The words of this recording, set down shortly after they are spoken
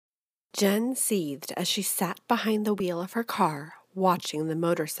Jen seethed as she sat behind the wheel of her car, watching the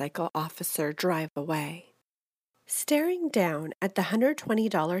motorcycle officer drive away. Staring down at the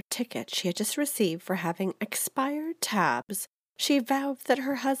 $120 ticket she had just received for having expired tabs, she vowed that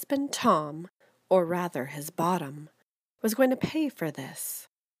her husband Tom, or rather his bottom, was going to pay for this.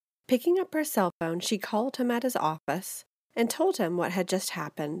 Picking up her cell phone, she called him at his office and told him what had just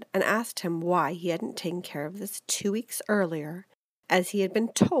happened and asked him why he hadn't taken care of this 2 weeks earlier, as he had been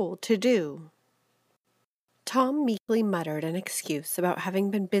told to do. Tom meekly muttered an excuse about having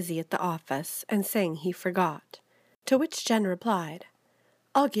been busy at the office and saying he forgot, to which Jen replied,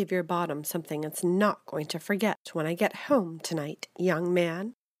 "I'll give your bottom something it's not going to forget when I get home tonight, young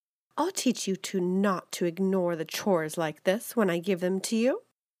man. I'll teach you not to ignore the chores like this when I give them to you,"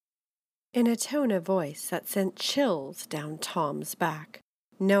 in a tone of voice that sent chills down Tom's back,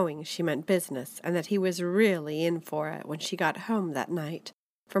 knowing she meant business and that he was really in for it when she got home that night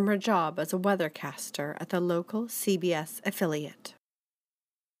from her job as a weathercaster at the local CBS affiliate.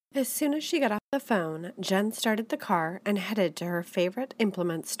 As soon as she got off the phone, Jen started the car and headed to her favorite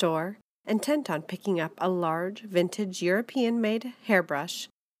implement store, intent on picking up a large, vintage European-made hairbrush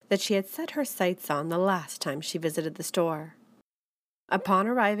that she had set her sights on the last time she visited the store. Upon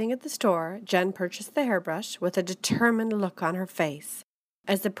arriving at the store, Jen purchased the hairbrush with a determined look on her face,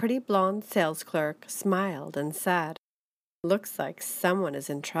 as the pretty blonde sales clerk smiled and said, "Looks like someone is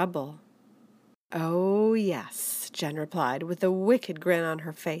in trouble." "Oh, yes," Jen replied with a wicked grin on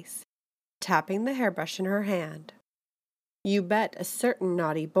her face, tapping the hairbrush in her hand. "You bet a certain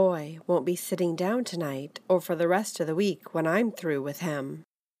naughty boy won't be sitting down tonight or for the rest of the week when I'm through with him."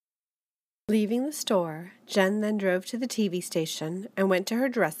 Leaving the store, Jen then drove to the TV station and went to her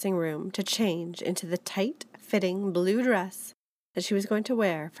dressing room to change into the tight-fitting blue dress that she was going to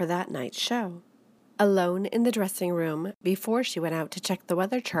wear for that night's show. Alone in the dressing room, before she went out to check the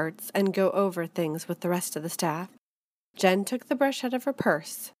weather charts and go over things with the rest of the staff, Jen took the brush out of her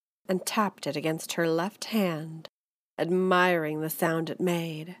purse and tapped it against her left hand, admiring the sound it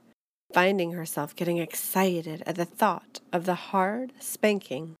made, finding herself getting excited at the thought of the hard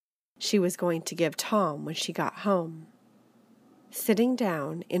spanking she was going to give Tom when she got home. Sitting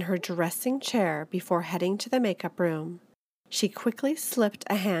down in her dressing chair before heading to the makeup room, she quickly slipped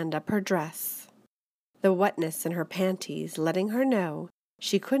a hand up her dress, the wetness in her panties letting her know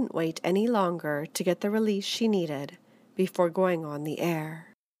she couldn't wait any longer to get the release she needed before going on the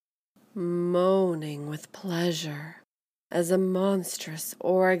air. Moaning with pleasure as a monstrous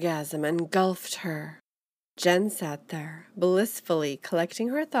orgasm engulfed her, Jen sat there, blissfully collecting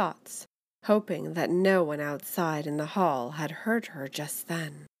her thoughts, hoping that no one outside in the hall had heard her just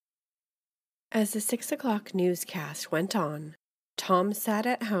then. As the 6 o'clock newscast went on, Tom sat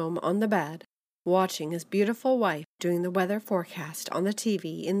at home on the bed, watching his beautiful wife doing the weather forecast on the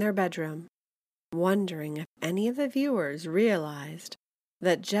TV in their bedroom, wondering if any of the viewers realized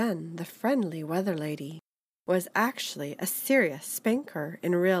that Jen, the friendly weather lady, was actually a serious spanker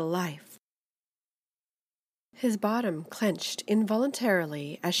in real life. His bottom clenched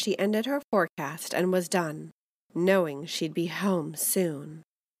involuntarily as she ended her forecast and was done, knowing she'd be home soon.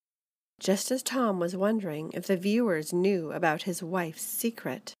 Just as Tom was wondering if the viewers knew about his wife's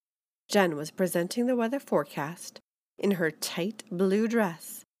secret, Jen was presenting the weather forecast in her tight blue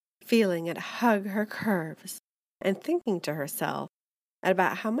dress, feeling it hug her curves, and thinking to herself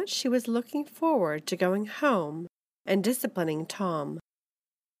about how much she was looking forward to going home and disciplining Tom,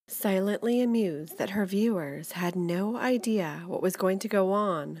 silently amused that her viewers had no idea what was going to go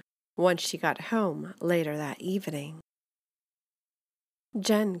on once she got home later that evening.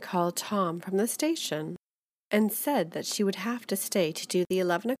 Jen called Tom from the station and said that she would have to stay to do the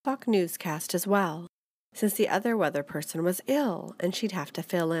 11 o'clock newscast as well, since the other weather person was ill and she'd have to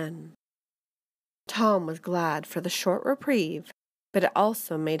fill in. Tom was glad for the short reprieve, but it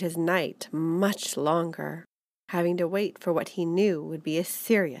also made his night much longer, having to wait for what he knew would be a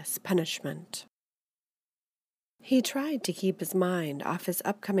serious punishment. He tried to keep his mind off his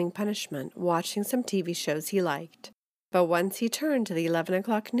upcoming punishment watching some TV shows he liked, but once he turned to the 11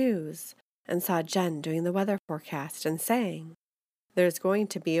 o'clock news and saw Jen doing the weather forecast and saying, "There's going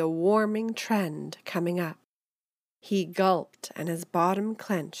to be a warming trend coming up," he gulped and his bottom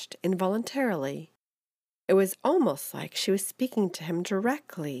clenched involuntarily. It was almost like she was speaking to him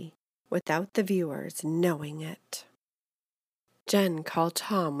directly, without the viewers knowing it. Jen called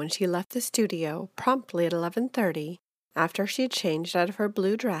Tom when she left the studio promptly at 11:30, after she had changed out of her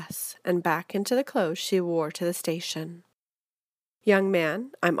blue dress and back into the clothes she wore to the station. "Young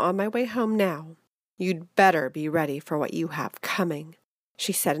man, I'm on my way home now. You'd better be ready for what you have coming,"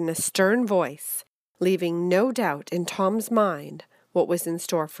 she said in a stern voice, leaving no doubt in Tom's mind what was in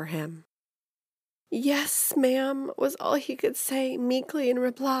store for him. "Yes, ma'am," was all he could say meekly in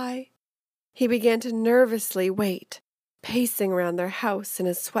reply. He began to nervously wait, pacing around their house in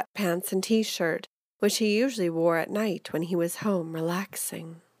his sweatpants and t-shirt, which he usually wore at night when he was home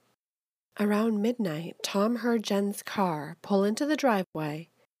relaxing. Around midnight, Tom heard Jen's car pull into the driveway,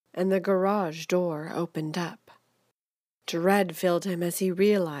 and the garage door opened up. Dread filled him as he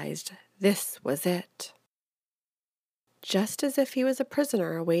realized this was it. Just as if he was a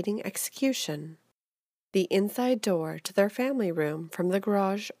prisoner awaiting execution, the inside door to their family room from the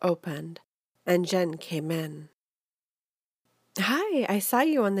garage opened, and Jen came in. "Hi, I saw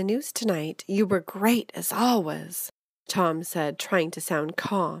you on the news tonight. You were great as always," Tom said, trying to sound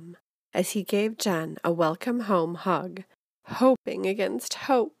calm, as he gave Jen a welcome home hug, hoping against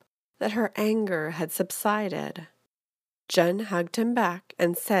hope that her anger had subsided. Jen hugged him back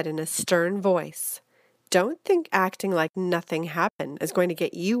and said in a stern voice, "Don't think acting like nothing happened is going to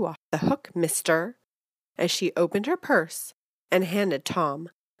get you off the hook, mister," as she opened her purse and handed Tom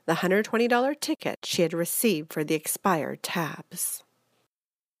the $120 ticket she had received for the expired tabs.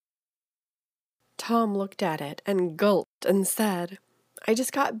 Tom looked at it and gulped and said, "I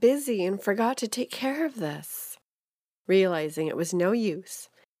just got busy and forgot to take care of this." Realizing it was no use,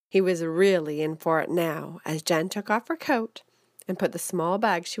 he was really in for it now as Jen took off her coat and put the small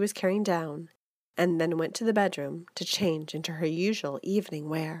bag she was carrying down, and then went to the bedroom to change into her usual evening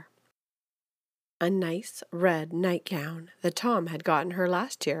wear. A nice red nightgown that Tom had gotten her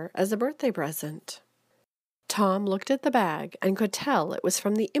last year as a birthday present. Tom looked at the bag and could tell it was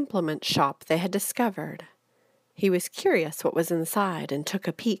from the implement shop they had discovered. He was curious what was inside and took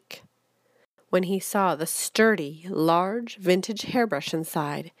a peek. When he saw the sturdy, large vintage hairbrush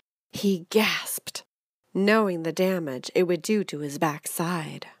inside, he gasped, knowing the damage it would do to his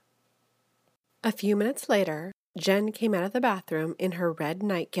backside. A few minutes later, Jen came out of the bathroom in her red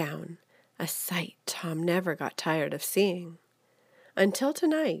nightgown, a sight Tom never got tired of seeing. Until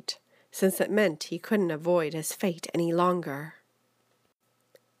tonight, since it meant he couldn't avoid his fate any longer.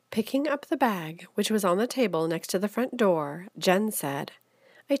 Picking up the bag, which was on the table next to the front door, Jen said,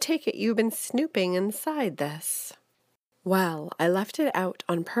 "I take it you've been snooping inside this." "Well, I left it out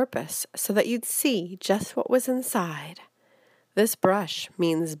on purpose so that you'd see just what was inside. This brush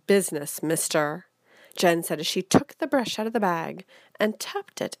means business, mister," Jen said as she took the brush out of the bag and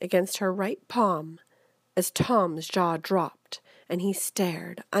tapped it against her right palm, as Tom's jaw dropped and he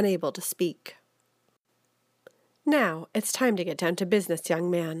stared, unable to speak. "Now, it's time to get down to business, young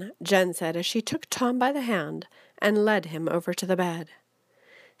man," Jen said as she took Tom by the hand and led him over to the bed.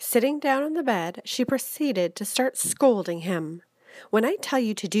 Sitting down on the bed, she proceeded to start scolding him. "When I tell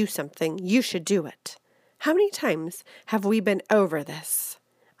you to do something, you should do it. How many times have we been over this?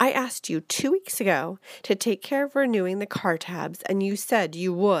 I asked you 2 weeks ago to take care of renewing the car tabs, and you said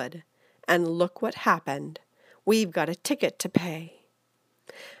you would. And look what happened. We've got a ticket to pay.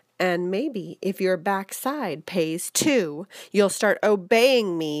 And maybe if your backside pays too, you'll start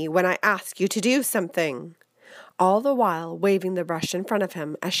obeying me when I ask you to do something." All the while waving the brush in front of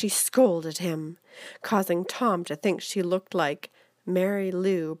him as she scolded him, causing Tom to think she looked like Mary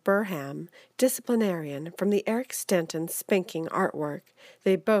Lou Burham, disciplinarian from the Eric Stanton spanking artwork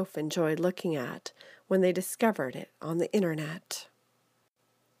they both enjoyed looking at when they discovered it on the internet.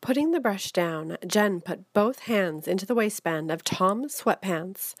 Putting the brush down, Jen put both hands into the waistband of Tom's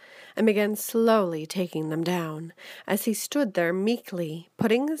sweatpants and began slowly taking them down, as he stood there meekly,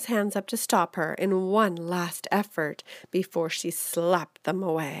 putting his hands up to stop her in one last effort before she slapped them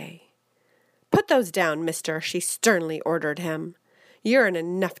away. "Put those down, mister," she sternly ordered him. "You're in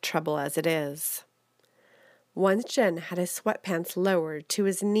enough trouble as it is." Once Jen had his sweatpants lowered to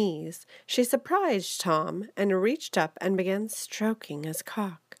his knees, she surprised Tom and reached up and began stroking his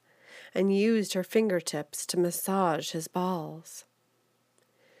cock, and used her fingertips to massage his balls.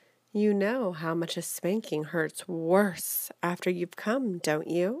 "You know how much a spanking hurts worse after you've come, don't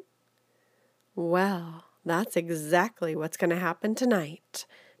you? Well, that's exactly what's going to happen tonight,"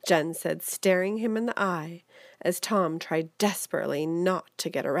 Jen said, staring him in the eye as Tom tried desperately not to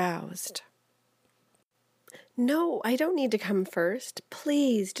get aroused. "No, I don't need to come first.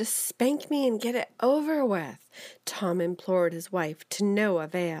 Please, just spank me and get it over with," Tom implored his wife to no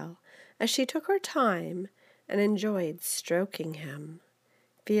avail, as she took her time and enjoyed stroking him,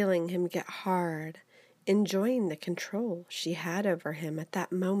 feeling him get hard, enjoying the control she had over him at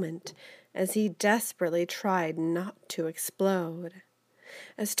that moment as he desperately tried not to explode.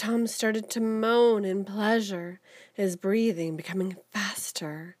 As Tom started to moan in pleasure, his breathing becoming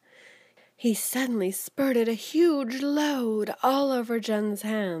faster, he suddenly spurted a huge load all over Jen's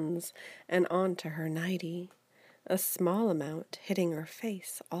hands and onto her nightie. a small amount hitting her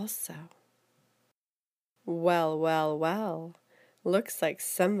face also. "Well, well, well, looks like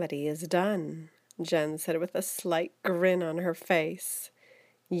somebody is done," Jen said with a slight grin on her face.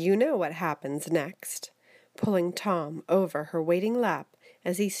 "You know what happens next," pulling Tom over her waiting lap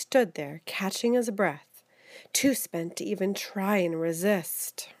as he stood there catching his breath, too spent to even try and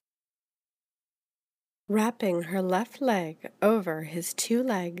resist. Wrapping her left leg over his two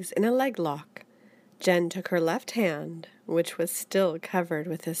legs in a leg lock, Jen took her left hand, which was still covered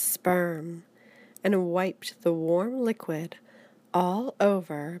with his sperm, and wiped the warm liquid all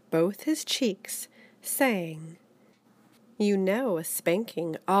over both his cheeks, saying, "You know a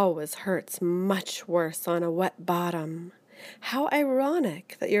spanking always hurts much worse on a wet bottom. How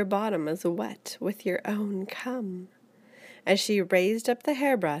ironic that your bottom is wet with your own cum," as she raised up the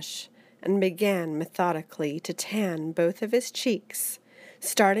hairbrush and began methodically to tan both of his cheeks,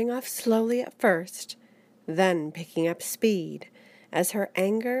 starting off slowly at first, then picking up speed as her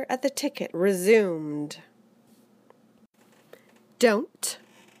anger at the ticket resumed. "Don't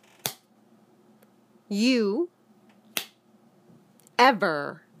you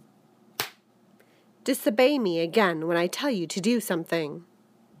ever disobey me again when I tell you to do something.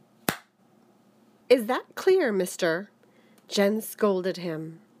 Is that clear, mister?" Jen scolded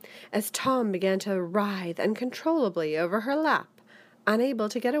him, as Tom began to writhe uncontrollably over her lap, unable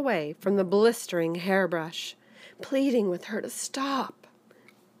to get away from the blistering hairbrush, pleading with her to stop,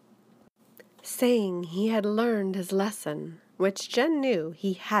 saying he had learned his lesson, which Jen knew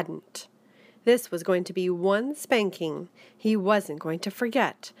he hadn't. This was going to be one spanking he wasn't going to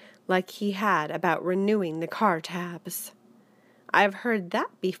forget, like he had about renewing the car tabs. "I've heard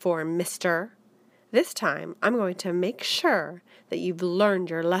that before, mister. This time I'm going to make sure that you've learned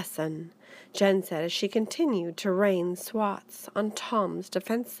your lesson," Jen said as she continued to rain swats on Tom's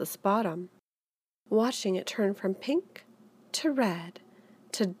defenseless bottom, watching it turn from pink to red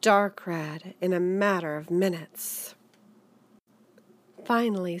to dark red in a matter of minutes.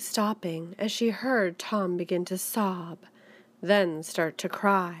 Finally stopping as she heard Tom begin to sob, then start to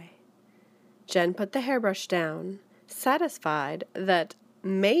cry. Jen put the hairbrush down, satisfied that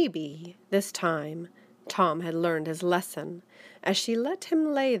maybe this time Tom had learned his lesson, as she let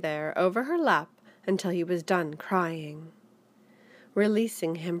him lay there over her lap until he was done crying.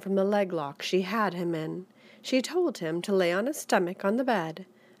 Releasing him from the leg lock she had him in, she told him to lay on his stomach on the bed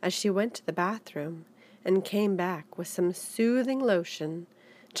as she went to the bathroom and came back with some soothing lotion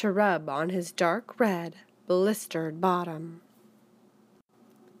to rub on his dark red, blistered bottom.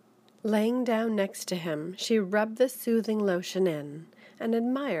 Laying down next to him, she rubbed the soothing lotion in and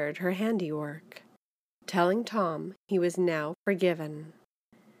admired her handiwork, telling Tom he was now forgiven,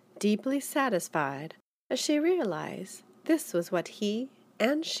 deeply satisfied as she realized this was what he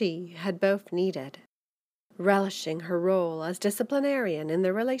and she had both needed, relishing her role as disciplinarian in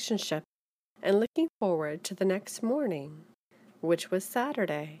the relationship and looking forward to the next morning, which was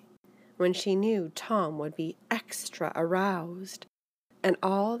Saturday, when she knew Tom would be extra aroused, and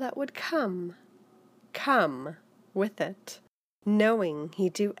all that would come with it, knowing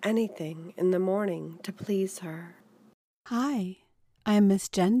he'd do anything in the morning to please her. Hi, I am Miss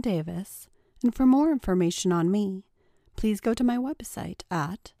Jen Davis, and for more information on me, please go to my website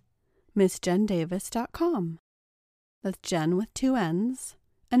at missjendavis.com. That's Jen with 2 N's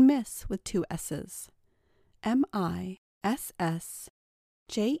and Miss with 2 S's.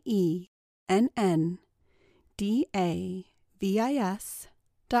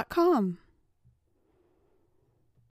 MISSJENNDAVIS.com.